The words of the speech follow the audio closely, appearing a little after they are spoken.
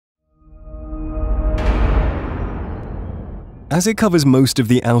As it covers most of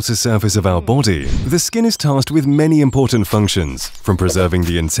the outer surface of our body, the skin is tasked with many important functions, from preserving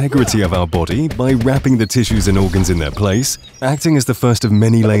the integrity of our body by wrapping the tissues and organs in their place, acting as the first of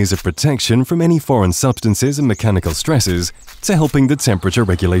many layers of protection from any foreign substances and mechanical stresses, to helping the temperature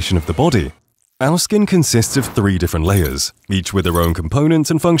regulation of the body. Our skin consists of 3 different layers, each with their own components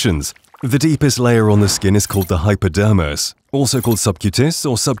and functions. The deepest layer on the skin is called the hypodermis, also called subcutis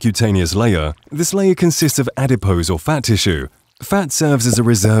or subcutaneous layer. This layer consists of adipose or fat tissue. Fat serves as a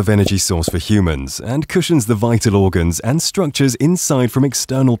reserve energy source for humans and cushions the vital organs and structures inside from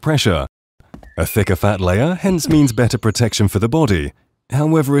external pressure. A thicker fat layer hence means better protection for the body.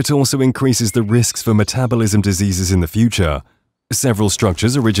 However, it also increases the risks for metabolism diseases in the future. Several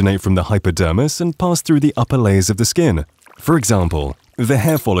structures originate from the hypodermis and pass through the upper layers of the skin. For example, the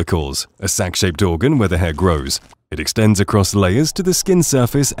hair follicles, a sac-shaped organ where the hair grows. It extends across layers to the skin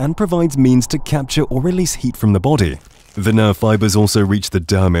surface and provides means to capture or release heat from the body. The nerve fibers also reach the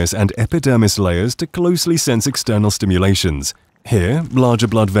dermis and epidermis layers to closely sense external stimulations. Here, larger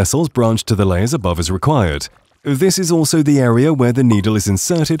blood vessels branch to the layers above as required. This is also the area where the needle is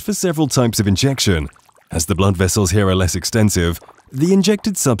inserted for several types of injection. As the blood vessels here are less extensive, the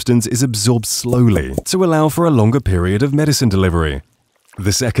injected substance is absorbed slowly to allow for a longer period of medicine delivery.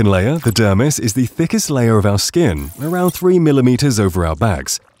 The second layer, the dermis, is the thickest layer of our skin, around 3 mm over our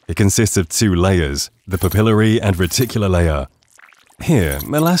backs. It consists of 2 layers, the papillary and reticular layer. Here,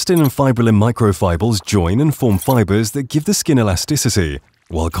 elastin and fibrillin microfibrils join and form fibers that give the skin elasticity,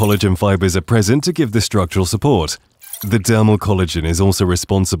 while collagen fibers are present to give the structural support. The dermal collagen is also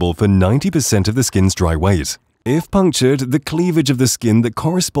responsible for 90% of the skin's dry weight. If punctured, the cleavage of the skin that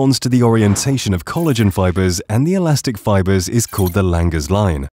corresponds to the orientation of collagen fibers and the elastic fibers is called the Langer's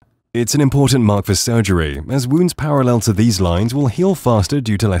line. It's an important mark for surgery, as wounds parallel to these lines will heal faster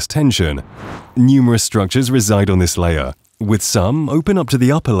due to less tension. Numerous structures reside on this layer, with some open up to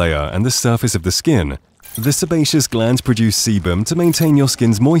the upper layer and the surface of the skin. The sebaceous glands produce sebum to maintain your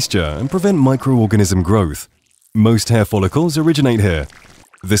skin's moisture and prevent microorganism growth. Most hair follicles originate here.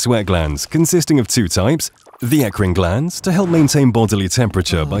 The sweat glands, consisting of 2 types, the eccrine glands, to help maintain bodily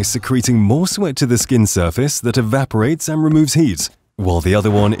temperature by secreting more sweat to the skin surface that evaporates and removes heat, while the other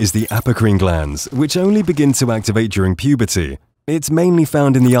one is the apocrine glands, which only begin to activate during puberty. It's mainly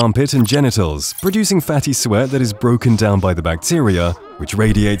found in the armpit and genitals, producing fatty sweat that is broken down by the bacteria, which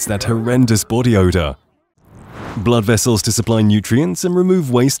radiates that horrendous body odor. Blood vessels to supply nutrients and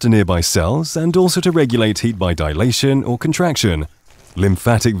remove waste to nearby cells, and also to regulate heat by dilation or contraction.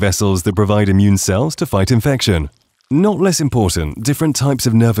 Lymphatic vessels that provide immune cells to fight infection. Not less important, different types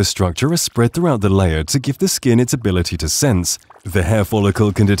of nervous structure are spread throughout the layer to give the skin its ability to sense. The hair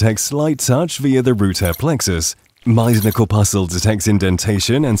follicle can detect slight touch via the root hair plexus. Meissner corpuscle detects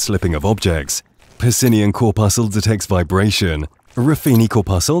indentation and slipping of objects. Pacinian corpuscle detects vibration. Ruffini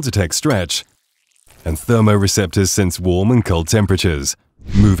corpuscle detects stretch. And thermoreceptors sense warm and cold temperatures.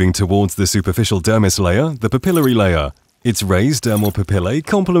 Moving towards the superficial dermis layer, the papillary layer. Its raised dermal papillae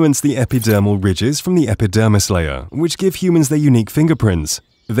complements the epidermal ridges from the epidermis layer, which give humans their unique fingerprints.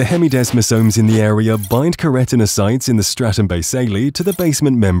 The hemidesmosomes in the area bind keratinocytes in the stratum basale to the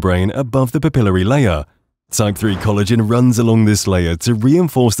basement membrane above the papillary layer. Type 3 collagen runs along this layer to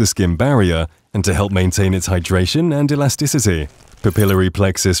reinforce the skin barrier and to help maintain its hydration and elasticity. Papillary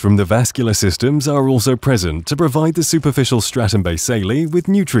plexus from the vascular systems are also present to provide the superficial stratum basale with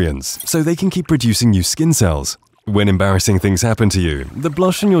nutrients so they can keep producing new skin cells. When embarrassing things happen to you, the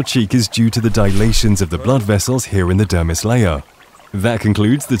blush on your cheek is due to the dilations of the blood vessels here in the dermis layer. That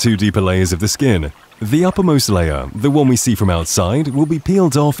concludes the 2 deeper layers of the skin. The uppermost layer, the one we see from outside, will be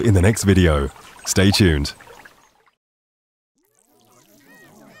peeled off in the next video. Stay tuned.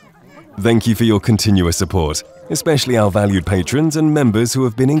 Thank you for your continuous support, especially our valued patrons and members who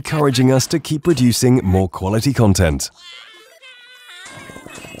have been encouraging us to keep producing more quality content.